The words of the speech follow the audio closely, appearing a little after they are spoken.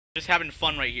Just having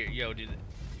fun right here. Yo, dude.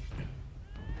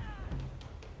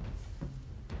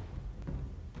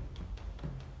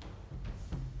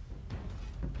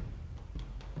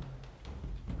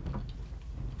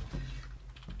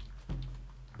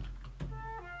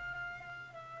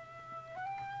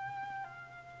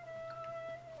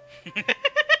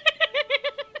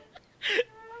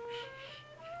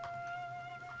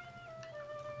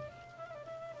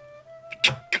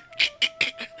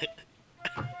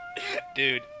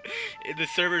 Dude, the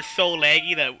server's so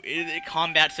laggy that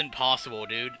combat's impossible,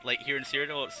 dude. Like here in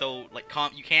Cyrodiil, so like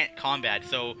you can't combat.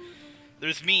 So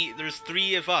there's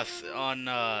three of us on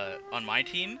my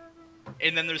team,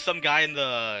 and then there's some guy in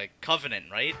the Covenant,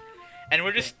 right? And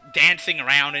we're just dancing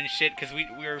around and shit because we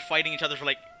were fighting each other for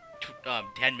like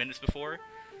 10 minutes before.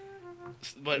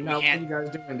 But now we can't. what are you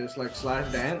guys doing? Just like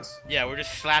slash dance? Yeah, we're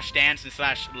just slash dance and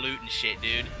slash loot and shit,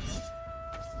 dude.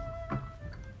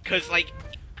 Cause like.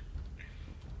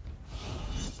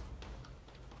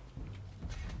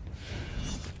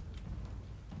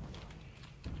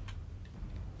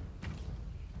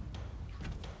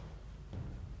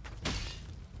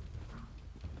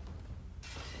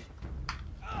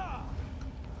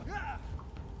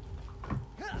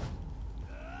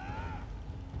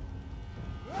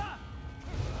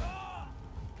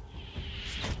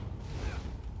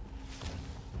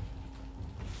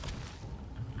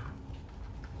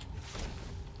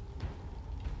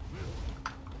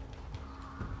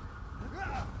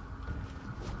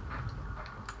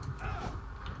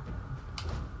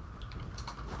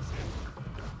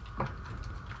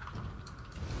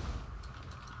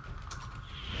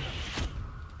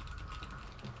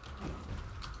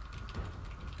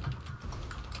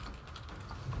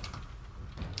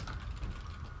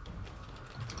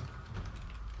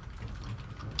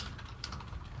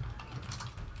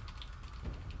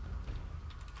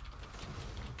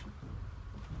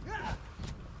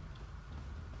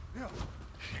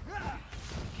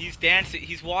 He's dancing.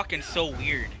 He's walking so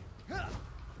weird.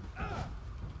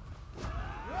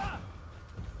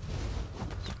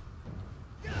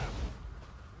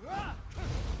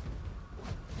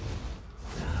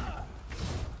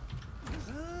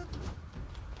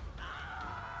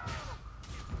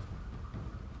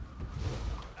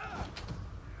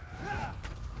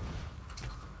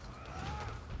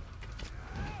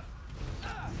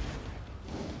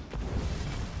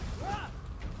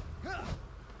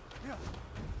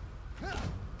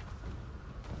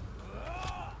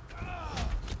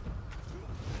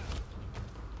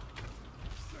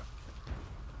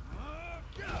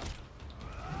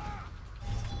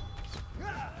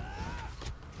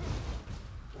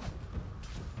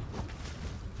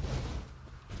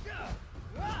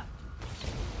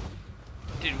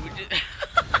 Dude,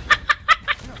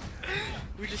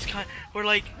 we're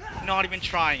like not even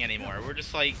trying anymore. We're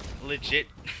just like legit.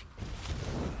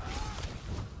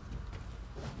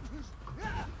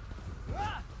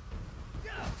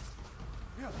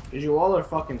 Cause you all are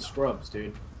fucking scrubs,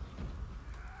 dude.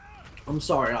 I'm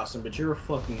sorry, Austin, but you're a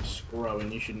fucking scrub,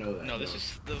 and you should know that. No, this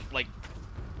is the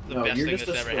no, best thing that's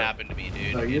ever scrub. happened to me,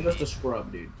 dude. No, you're just a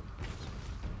scrub, dude.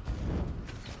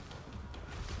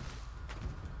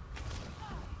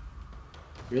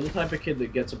 You're the type of kid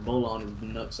that gets a bull on his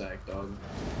nutsack, dog.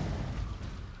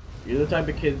 You're the type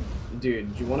of kid,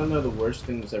 dude. Do you want to know the worst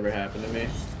thing that's ever happened to me?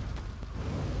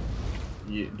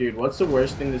 Dude, what's the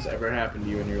worst thing that's ever happened to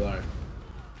you in your life?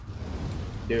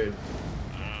 Dude.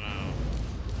 I don't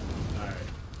know. Alright.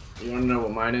 You wanna know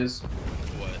what mine is?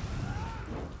 What?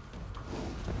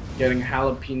 Getting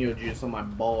jalapeno juice on my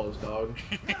balls, dog.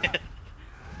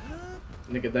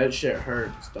 Nigga, that shit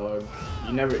hurts, dog.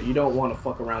 You don't wanna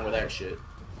fuck around with that shit.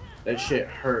 That shit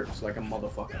hurts like a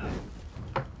motherfucker.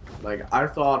 Like, I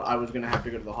thought I was gonna have to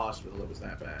go to the hospital, it was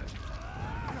that bad.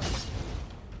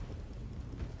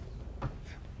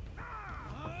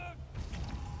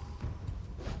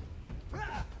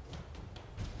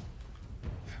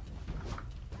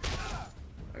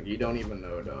 You don't even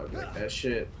know, dog. Like, that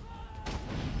shit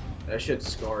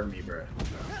scarred me, bruh.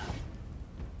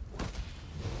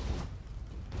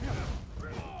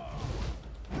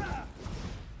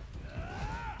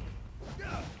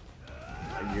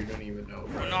 Like, you don't even know,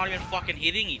 bro. We're not even fucking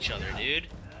hitting each other, dude.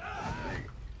 Like,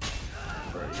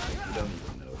 bro, you don't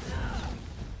even know,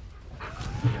 bro.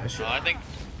 Yeah, shit. I think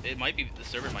it might be, the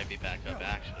server might be back up,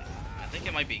 actually. I think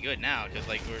it might be good now, because,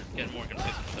 like, we're getting more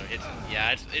consistent with our hits. And,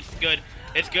 yeah, it's good.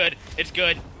 It's good. It's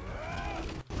good.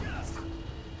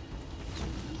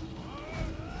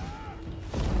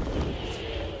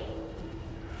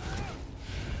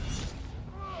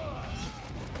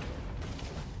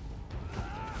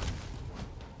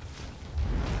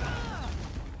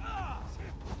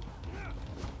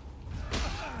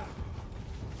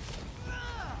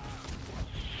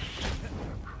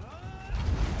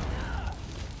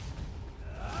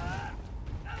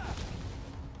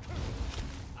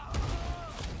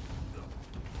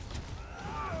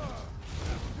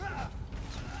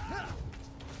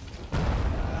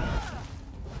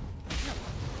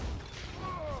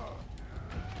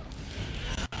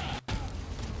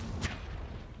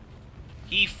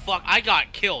 I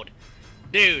got killed.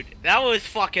 Dude, that was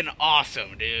fucking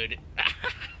awesome, dude.